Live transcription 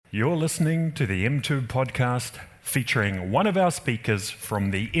You're listening to the M2 podcast featuring one of our speakers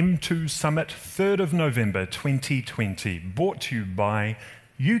from the M2 Summit 3rd of November 2020, brought to you by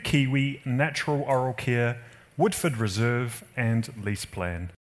UKiwi Natural Oral Care, Woodford Reserve and Lease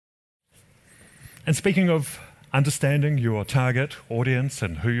Plan. And speaking of understanding your target audience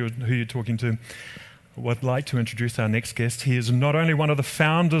and who you're talking to, I'd like to introduce our next guest. He is not only one of the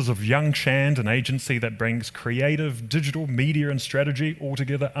founders of Young Shand, an agency that brings creative digital media and strategy all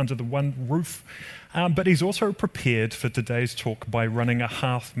together under the one roof, but he's also prepared for today's talk by running a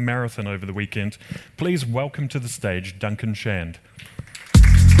half marathon over the weekend. Please welcome to the stage Duncan Shand.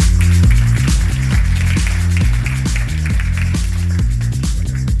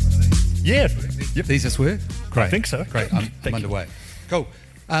 Yeah. Yep. These just work? Great. I think so. Great. I'm underway. Cool.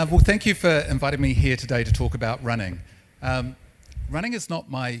 Well, thank you for inviting me here today to talk about running. Running is not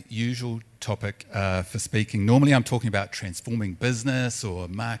my usual topic for speaking. Normally I'm talking about transforming business or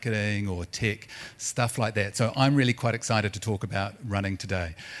marketing or tech, stuff like that. So I'm really quite excited to talk about running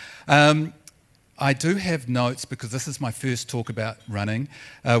today. I do have notes because this is my first talk about running.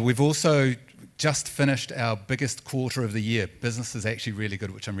 We've also just finished our biggest quarter of the year. Business is actually really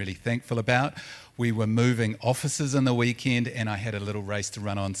good, which I'm really thankful about. We were moving offices in the weekend and I had a little race to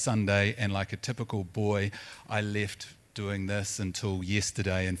run on Sunday, and like a typical boy, I left doing this until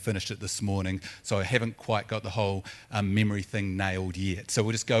yesterday and finished it this morning. So I haven't quite got the whole memory thing nailed yet. So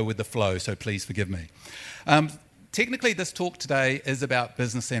we'll just go with the flow, so please forgive me. Technically, this talk today is about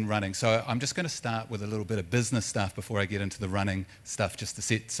business and running, so I'm just going to start with a little bit of business stuff before I get into the running stuff, just to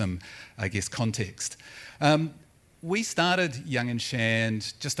set some, context. We started Young and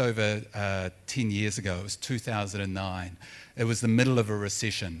Shand just over 10 years ago. It was 2009. It was the middle of a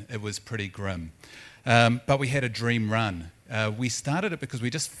recession. It was pretty grim. But we had a dream run. We started it because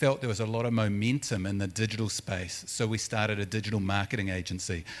we just felt there was a lot of momentum in the digital space. So we started a digital marketing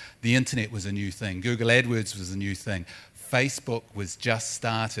agency. The internet was a new thing. Google AdWords was a new thing. Facebook was just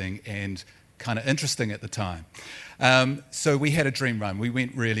starting and kind of interesting at the time. So we had a dream run. We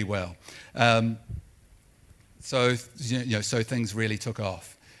went really well. So things really took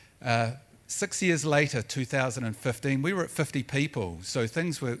off. 6 years later, 2015, we were at 50 people. So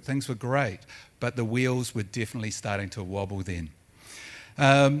things were great. But the wheels were definitely starting to wobble then.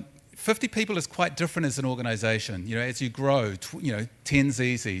 50 people is quite different as an organisation. As you grow, 10's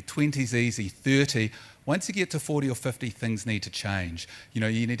easy, 20's easy, 30. Once you get to 40 or 50, things need to change. You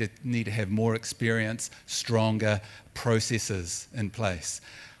need to have more experience, stronger processes in place.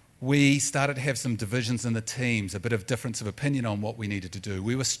 We started to have some divisions in the teams, a bit of difference of opinion on what we needed to do.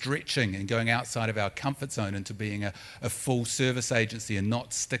 We were stretching and going outside of our comfort zone into being a full service agency and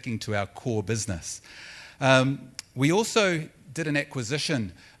not sticking to our core business. We also did an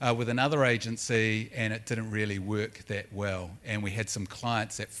acquisition with another agency, and it didn't really work that well. And we had some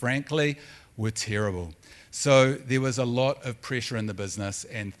clients that frankly were terrible. So there was a lot of pressure in the business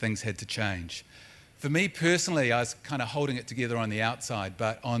and things had to change. For me personally, I was kind of holding it together on the outside,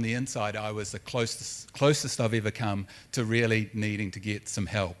 but on the inside, I was the closest I've ever come to really needing to get some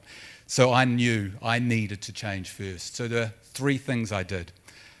help. So I knew I needed to change first. So there are 3 things I did.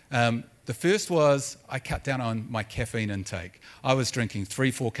 The first was I cut down on my caffeine intake. I was drinking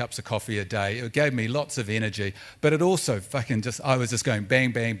 3-4 cups of coffee a day. It gave me lots of energy, but it also I was just going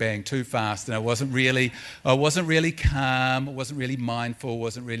bang, bang, bang too fast, and I wasn't really calm, I wasn't really mindful,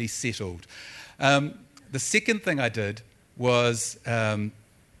 wasn't really settled. The second thing I did was I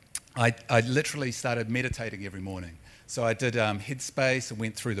literally started meditating every morning. So I did Headspace and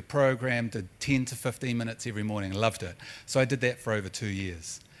went through the program, did 10 to 15 minutes every morning, loved it. So I did that for over 2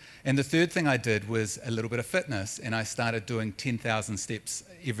 years. And the third thing I did was a little bit of fitness, and I started doing 10,000 steps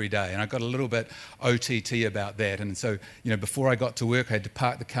every day. And I got a little bit OTT about that. And so, before I got to work, I had to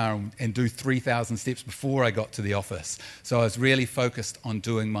park the car and do 3,000 steps before I got to the office. So I was really focused on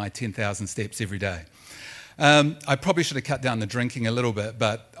doing my 10,000 steps every day. I probably should have cut down the drinking a little bit,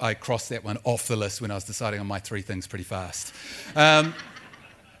 but I crossed that one off the list when I was deciding on my 3 things pretty fast.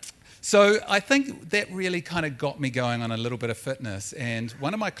 So I think that really kind of got me going on a little bit of fitness. And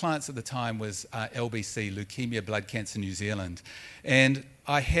one of my clients at the time was LBC, Leukemia Blood Cancer New Zealand. And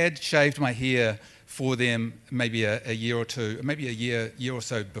I had shaved my hair for them maybe a year or two, maybe a year or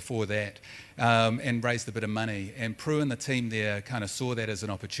so before that, and raised a bit of money. And Prue and the team there kind of saw that as an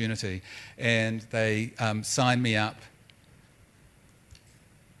opportunity, and they signed me up.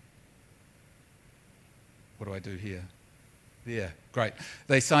 What do I do here? Yeah, great.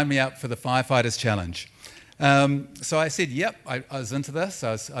 They signed me up for the Firefighters Challenge. So I said, yep, I was into this.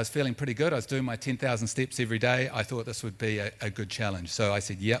 I was feeling pretty good. I was doing my 10,000 steps every day. I thought this would be a good challenge. So I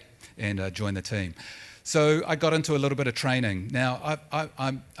said, yep, and joined the team. So I got into a little bit of training. Now, I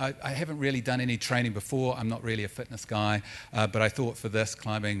haven't really done any training before. I'm not really a fitness guy, but I thought for this,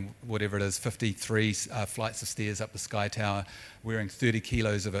 climbing whatever it is, 53 flights of stairs up the Sky Tower, wearing 30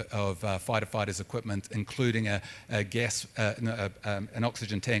 kilos of fighter fighters equipment, including an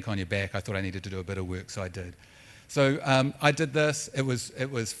oxygen tank on your back, I thought I needed to do a bit of work, so I did. So I did this. It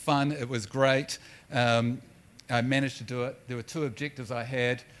was fun. It was great. I managed to do it. There were 2 objectives I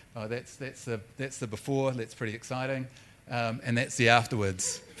had. That's the before. That's pretty exciting. And that's the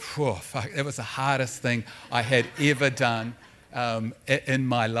afterwards. Whew, fuck, it was the hardest thing I had ever done in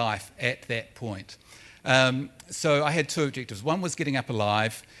my life at that point. So I had 2 objectives. One was getting up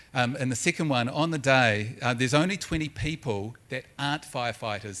alive, and the second one, on the day, there's only 20 people that aren't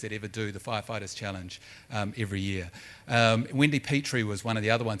firefighters that ever do the Firefighters Challenge every year. Wendy Petrie was one of the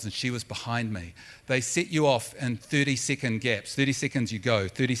other ones, and she was behind me. They set you off in 30-second gaps. 30 seconds you go,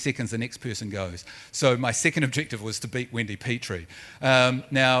 30 seconds the next person goes. So my second objective was to beat Wendy Petrie.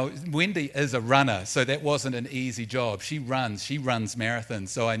 Now, Wendy is a runner, so that wasn't an easy job. She runs marathons,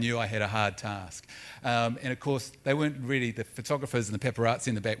 so I knew I had a hard task. And of course, they weren't really, the photographers and the paparazzi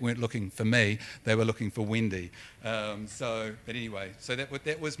in the back weren't looking for me, they were looking for Wendy. But anyway, so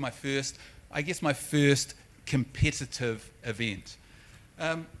that was my first competitive event.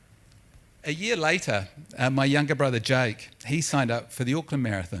 A year later, my younger brother Jake, he signed up for the Auckland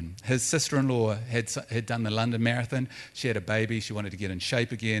Marathon. His sister-in-law had done the London Marathon. She had a baby, she wanted to get in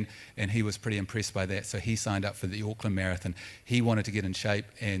shape again, and he was pretty impressed by that, so he signed up for the Auckland Marathon. He wanted to get in shape,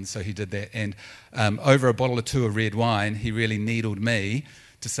 and so he did that. And over a bottle or 2 of red wine, he really needled me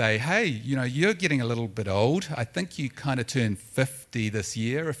to say, hey, you're getting a little bit old. I think you kind of turned 50 this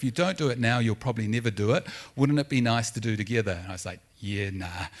year. If you don't do it now, you'll probably never do it. Wouldn't it be nice to do together? And I was like, yeah,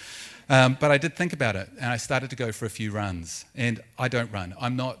 nah. But I did think about it, and I started to go for a few runs. And I don't run.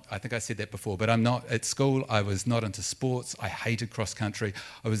 I'm not, I think I said that before, but I'm not, at school, I was not into sports. I hated cross country.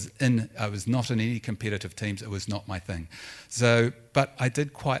 I was not in any competitive teams. It was not my thing. But I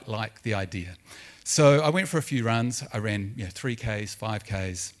did quite like the idea. So I went for a few runs. I ran 3Ks,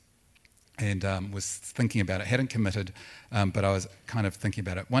 5Ks, and was thinking about it. Hadn't committed, but I was kind of thinking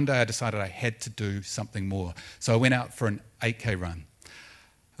about it. One day I decided I had to do something more. So I went out for an 8K run.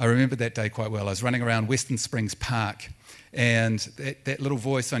 I remember that day quite well. I was running around Western Springs Park, and that little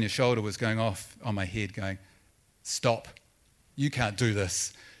voice on your shoulder was going off on my head going, stop, you can't do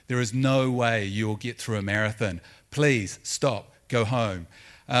this. There is no way you'll get through a marathon. Please stop, go home.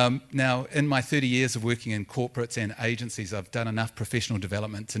 Now, in my 30 years of working in corporates and agencies, I've done enough professional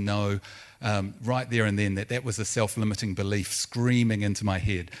development to know right there and then that was a self-limiting belief screaming into my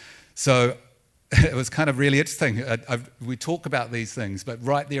head. So it was kind of really interesting. We talk about these things, but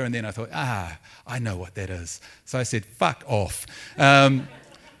right there and then I thought, I know what that is. So I said, fuck off. And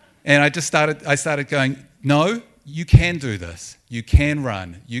I started going, no, you can do this. You can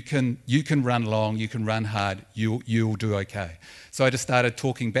run. You can run long. You can run hard. You'll do okay. So I just started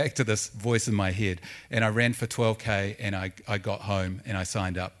talking back to this voice in my head, and I ran for 12K, and I got home and I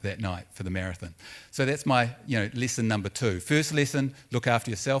signed up that night for the marathon. So that's my lesson number 2. First lesson, look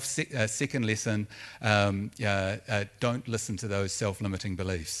after yourself. Second lesson, don't listen to those self-limiting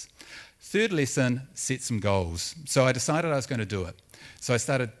beliefs. Third lesson, set some goals. So I decided I was going to do it. So I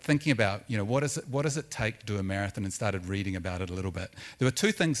started thinking about, what does it take to do a marathon, and started reading about it a little bit. There were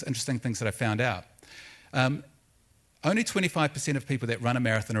 2 interesting things that I found out. Only 25% of people that run a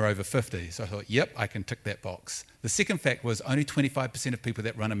marathon are over 50. So I thought, yep, I can tick that box. The second fact was only 25% of people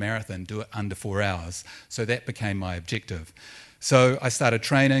that run a marathon do it under 4 hours. So that became my objective. So I started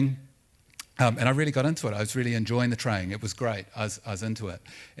training. And I really got into it. I was really enjoying the training. It was great. I was into it.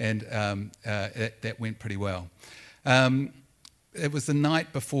 And that went pretty well. It was the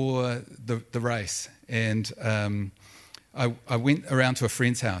night before the race, and I went around to a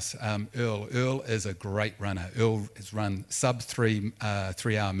friend's house, Earl. Earl is a great runner. Earl has run sub 3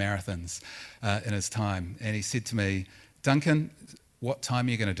 3-hour marathons in his time. And he said to me, Duncan, what time are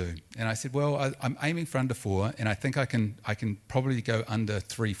you going to do? And I said, well, I'm aiming for under 4, and I think I can probably go under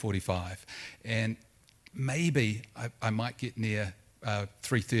 3:45. And maybe I might get near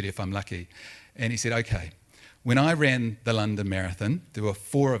 3:30 if I'm lucky. And he said, okay. When I ran the London Marathon, there were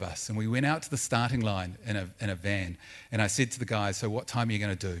 4 of us, and we went out to the starting line in a van. And I said to the guys, so what time are you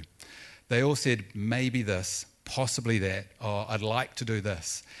going to do? They all said, maybe this, possibly that, or I'd like to do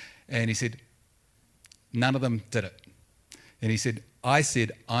this. And he said, none of them did it. And he said, I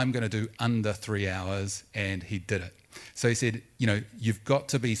said, I'm going to do under 3 hours, and he did it. So he said, you've got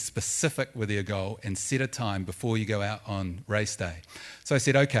to be specific with your goal and set a time before you go out on race day. So I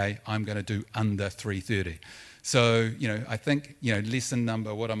said, okay, I'm going to do under 3:30. So, I think, lesson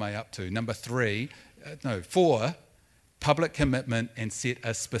number, what am I up to? Number 3 4, public commitment and set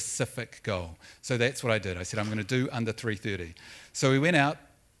a specific goal. So that's what I did. I said, I'm going to do under 3:30. So we went out,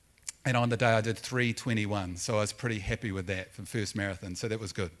 and on the day I did 3:21. So I was pretty happy with that for the first marathon. So that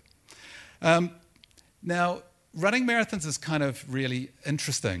was good. Now, running marathons is kind of really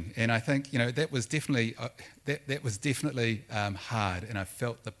interesting, and I think that was definitely hard, and I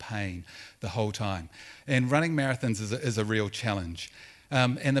felt the pain the whole time. And running marathons is a real challenge.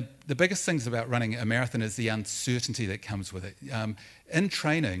 And the biggest things about running a marathon is the uncertainty that comes with it. In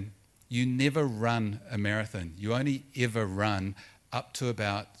training, you never run a marathon. You only ever run up to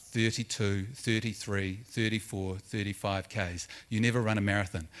about 32, 33, 34, 35 Ks. You never run a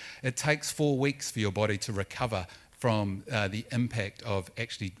marathon. It takes 4 weeks for your body to recover from the impact of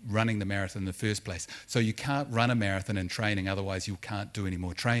actually running the marathon in the first place. So you can't run a marathon in training, otherwise you can't do any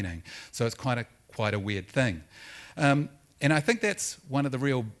more training. So it's quite a weird thing. And I think that's one of the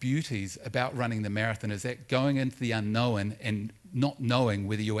real beauties about running the marathon, is that going into the unknown and not knowing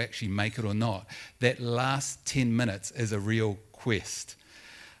whether you'll actually make it or not, that last 10 minutes is a real quest.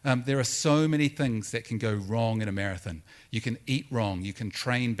 There are so many things that can go wrong in a marathon. You can eat wrong, you can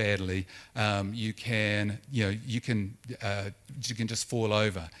train badly, you can just fall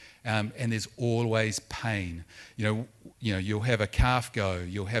over, and there's always pain. You'll have a calf go,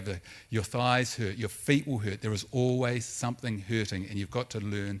 you'll have your thighs hurt, your feet will hurt. There is always something hurting, and you've got to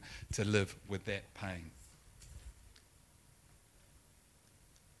learn to live with that pain.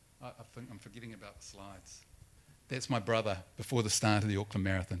 I think I'm forgetting about the slides. That's my brother before the start of the Auckland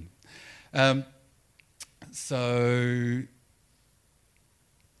Marathon. So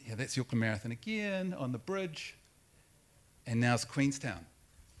that's the Auckland Marathon again on the bridge, and now it's Queenstown.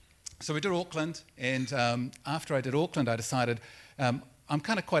 So we did Auckland, and after I did Auckland, I decided I'm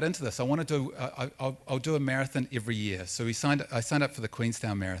kind of quite into this. I want to do. I'll do a marathon every year. So I signed up for the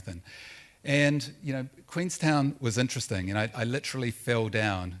Queenstown Marathon, and Queenstown was interesting, and I literally fell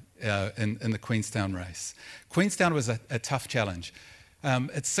down in the Queenstown race. Queenstown was a tough challenge.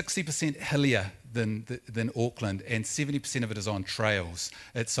 It's 60% hillier than Auckland, and 70% of it is on trails.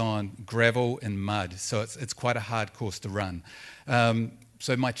 It's on gravel and mud, so it's quite a hard course to run.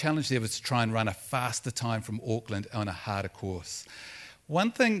 So my challenge there was to try and run a faster time from Auckland on a harder course.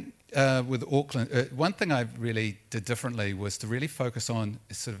 One thing with Auckland, one thing I really did differently was to really focus on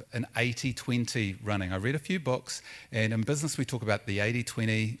sort of an 80-20 running. I read a few books, and in business we talk about the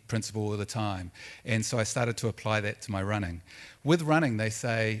 80-20 principle all the time. And so I started to apply that to my running. With running, they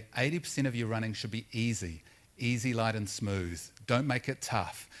say 80% of your running should be easy, light and smooth. Don't make it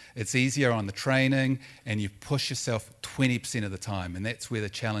tough. It's easier on the training, and you push yourself 20% of the time, and that's where the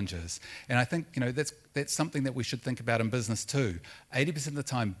challenge is. And I think that's something that we should think about in business too. 80% of the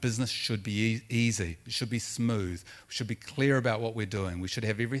time, business should be easy. It should be smooth. We should be clear about what we're doing. We should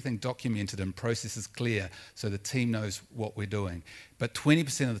have everything documented and processes clear so the team knows what we're doing. But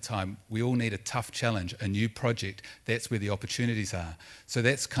 20% of the time, we all need a tough challenge, a new project. That's where the opportunities are. So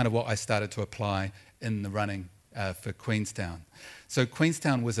that's kind of what I started to apply in the running for Queenstown. So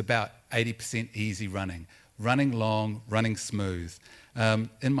Queenstown was about 80% easy running long, running smooth.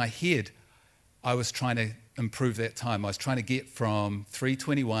 In my head, I was trying to improve that time. I was trying to get from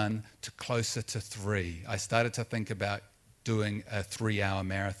 3:21 to closer to 3. I started to think about doing a 3-hour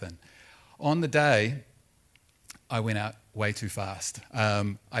marathon. On the day, I went out way too fast.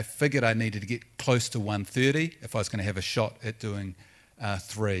 I figured I needed to get close to 1:30 if I was going to have a shot at doing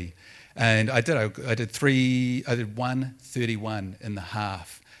 3. And I did 1:31 in the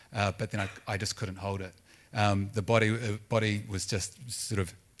half, but then I just couldn't hold it. The body was just sort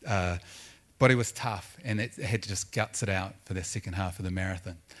of, body was tough, and it had to just guts it out for the second half of the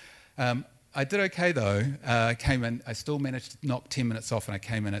marathon. I did okay though. I still managed to knock 10 minutes off, and I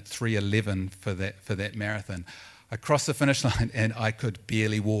came in at 3:11 for that marathon. I crossed the finish line, and I could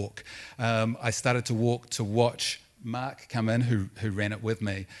barely walk. I started to walk to watch Mark come in, who ran it with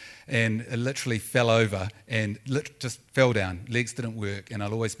me, and it literally fell over and just fell down. Legs didn't work, and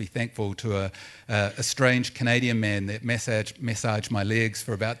I'll always be thankful to a strange Canadian man that massaged my legs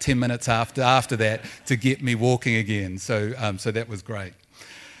for about 10 minutes after that to get me walking again. So that was great.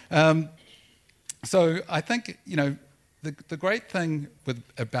 So I think the great thing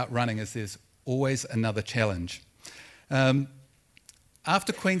about running is there's always another challenge.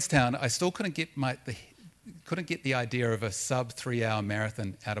 After Queenstown, I still couldn't get the idea of a sub 3-hour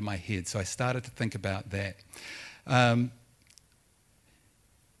marathon out of my head, so I started to think about that.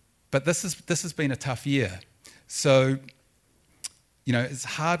 But this has been a tough year. So, it's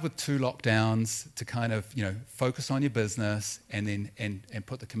hard with 2 lockdowns to kind of, focus on your business and then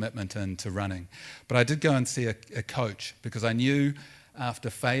put the commitment into running. But I did go and see a coach because I knew after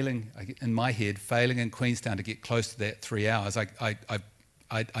failing, in my head, failing in Queenstown to get close to that 3 hours,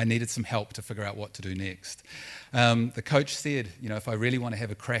 I needed some help to figure out what to do next. The coach said, if I really want to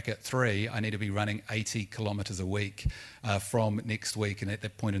have a crack at 3, I need to be running 80 kilometres a week from next week. And at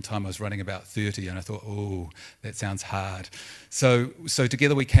that point in time, I was running about 30, and I thought, oh, that sounds hard. So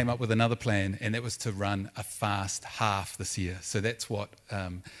together we came up with another plan, and that was to run a fast half this year. So that's what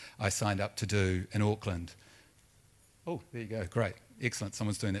I signed up to do in Auckland. Oh, there you go. Great. Excellent.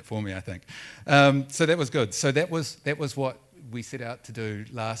 Someone's doing that for me, I think. So that was good. So that was what we set out to do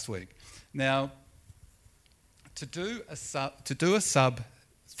last week. Now, to do a sub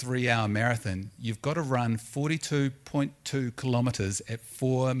 3-hour marathon, you've got to run 42.2 kilometres at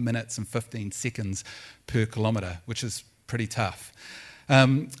 4 minutes and 15 seconds per kilometre, which is pretty tough.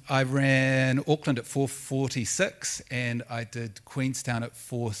 I ran Auckland at 4:46 and I did Queenstown at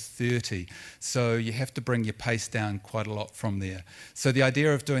 4:30. So you have to bring your pace down quite a lot from there. So the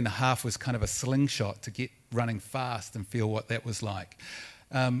idea of doing the half was kind of a slingshot to get running fast and feel what that was like.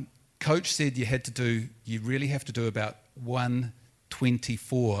 Coach said you really have to do about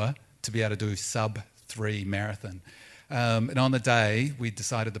 1:24 to be able to do sub 3 marathon. And on the day, we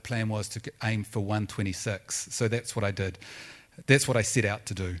decided the plan was to aim for 1:26. So that's what I did. That's what I set out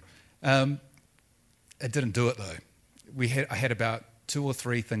to do. I didn't do it though. I had about 2 or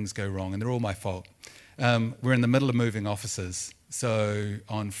 3 things go wrong, and they're all my fault. We're in the middle of moving offices. So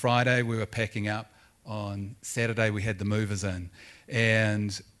on Friday, we were packing up. On Saturday, we had the movers in.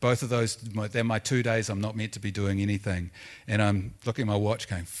 And both of those, they're my 2 days I'm not meant to be doing anything. And I'm looking at my watch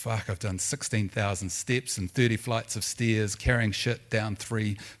going, fuck, I've done 16,000 steps and 30 flights of stairs, carrying shit down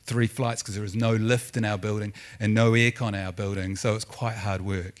three flights because there was no lift in our building and no aircon in our building. So it's quite hard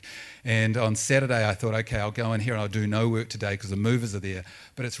work. And on Saturday, I thought, okay, I'll go in here and I'll do no work today because the movers are there.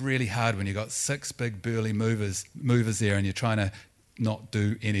 But it's really hard when you've got 6 big burly movers there and you're trying to not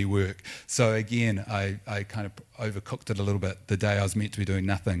do any work. So again, I kind of overcooked it a little bit the day I was meant to be doing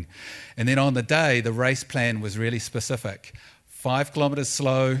nothing. And then on the day, the race plan was really specific. 5 kilometres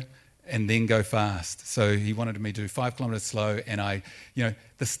slow and then go fast. So he wanted me to do 5 kilometres slow, and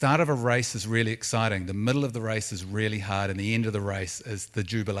the start of a race is really exciting. The middle of the race is really hard, and the end of the race is the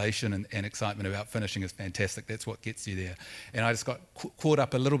jubilation and excitement about finishing is fantastic. That's what gets you there. And I just got caught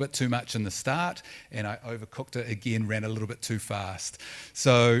up a little bit too much in the start, and I overcooked it again, ran a little bit too fast.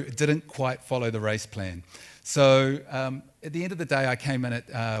 So it didn't quite follow the race plan. So at the end of the day, I came in at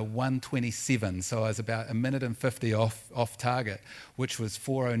 1:27, so I was about 1 minute and 50 off target, which was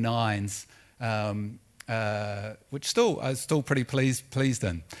 4:09s, which I was still pretty pleased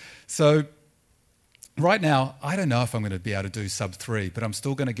in. So right now, I don't know if I'm going to be able to do sub 3, but I'm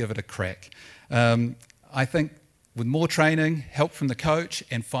still going to give it a crack. I think with more training, help from the coach,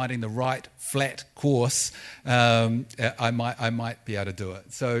 and finding the right flat course, I might be able to do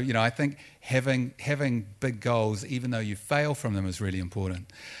it. So, I think having big goals, even though you fail from them, is really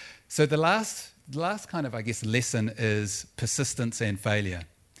important. So the last kind of, I guess, lesson is persistence and failure.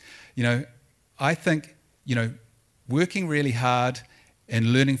 I think, working really hard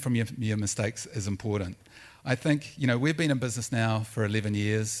and learning from your mistakes is important. I think, we've been in business now for 11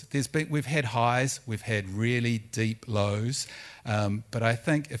 years. We've had highs, we've had really deep lows, but I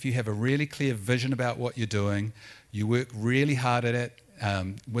think if you have a really clear vision about what you're doing, you work really hard at it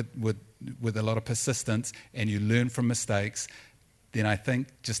with a lot of persistence, and you learn from mistakes, then I think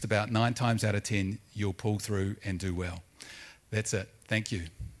just about 9 times out of 10, you'll pull through and do well. That's it. Thank you.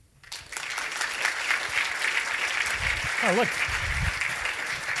 Oh, look.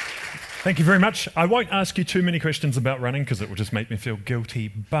 Thank you very much. I won't ask you too many questions about running because it will just make me feel guilty,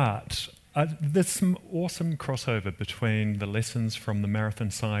 but there's some awesome crossover between the lessons from the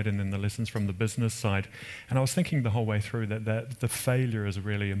marathon side and then the lessons from the business side. And I was thinking the whole way through that the failure is a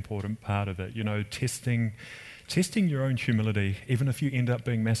really important part of it. Testing your own humility, even if you end up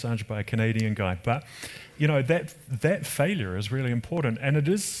being massaged by a Canadian guy. But, that failure is really important. And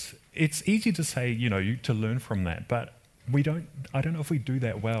it's easy to say, to learn from that, but I don't know if we do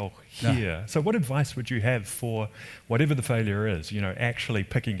that well here. No. So what advice would you have for whatever the failure is, actually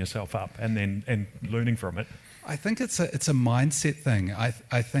picking yourself up and learning from it? I think it's a mindset thing.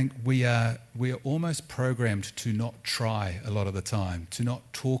 I think we are almost programmed to not try a lot of the time, to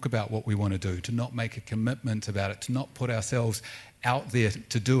not talk about what we want to do, to not make a commitment about it, to not put ourselves out there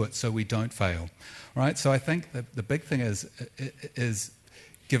to do it so we don't fail, right? So I think the big thing is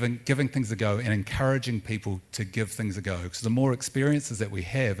giving things a go and encouraging people to give things a go. Because the more experiences that we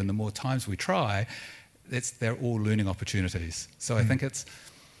have and the more times we try, they're all learning opportunities. So I think it's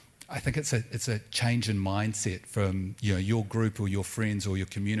a change in mindset from your group or your friends or your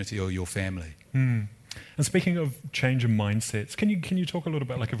community or your family. And speaking of change in mindsets, can you talk a little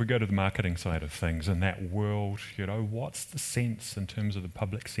bit, like if we go to the marketing side of things in that world, what's the sense in terms of the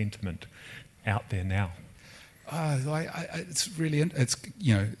public sentiment out there now? It's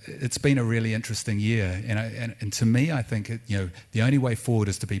been a really interesting year, and to me, I think the only way forward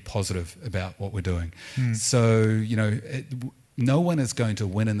is to be positive about what we're doing. So no one is going to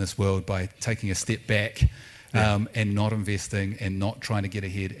win in this world by taking a step back. And not investing and not trying to get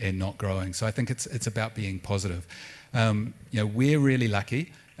ahead and not growing. So I think it's about being positive. We're really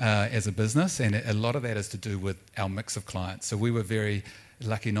lucky as a business, and a lot of that is to do with our mix of clients. So we were very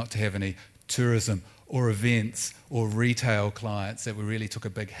lucky not to have any tourism or events or retail clients that really took a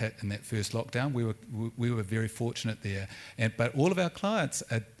big hit in that first lockdown. We were very fortunate there. But all of our clients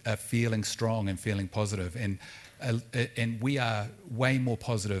are feeling strong and feeling positive, and we are way more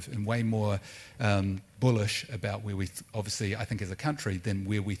positive and way more bullish about where obviously, I think as a country, than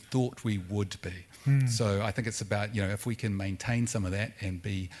where we thought we would be. So I think it's about, if we can maintain some of that and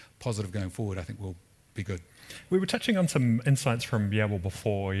be positive going forward, I think we'll be good. We were touching on some insights from Yale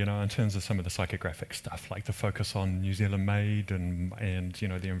before, in terms of some of the psychographic stuff, like the focus on New Zealand made and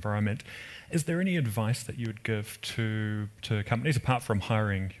the environment. Is there any advice that you would give to companies, apart from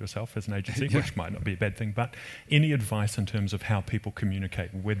hiring yourself as an agency, which might not be a bad thing, but any advice in terms of how people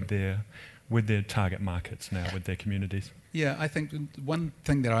communicate with their target markets now, with their communities? Yeah, I think one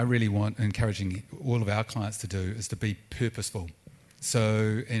thing that I really want, encouraging all of our clients to do, is to be purposeful.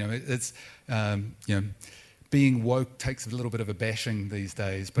 So, it's, being woke takes a little bit of a bashing these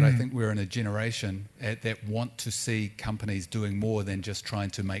days, but I think we're in a generation that want to see companies doing more than just trying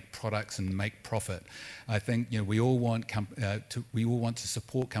to make products and make profit. I think we all want to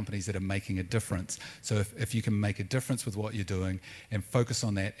support companies that are making a difference. So if you can make a difference with what you're doing and focus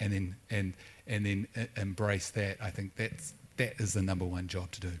on that, and then embrace that, I think that is the number one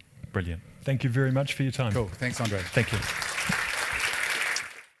job to do. Brilliant. Thank you very much for your time. Cool. Thanks, Andre. Thank you.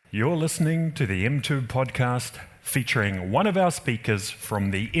 You're listening to the M2 podcast, featuring one of our speakers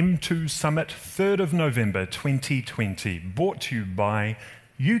from the M2 Summit 3rd of November 2020, brought to you by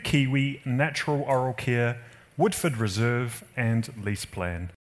UKiwi Natural Oral Care, Woodford Reserve and Lease Plan.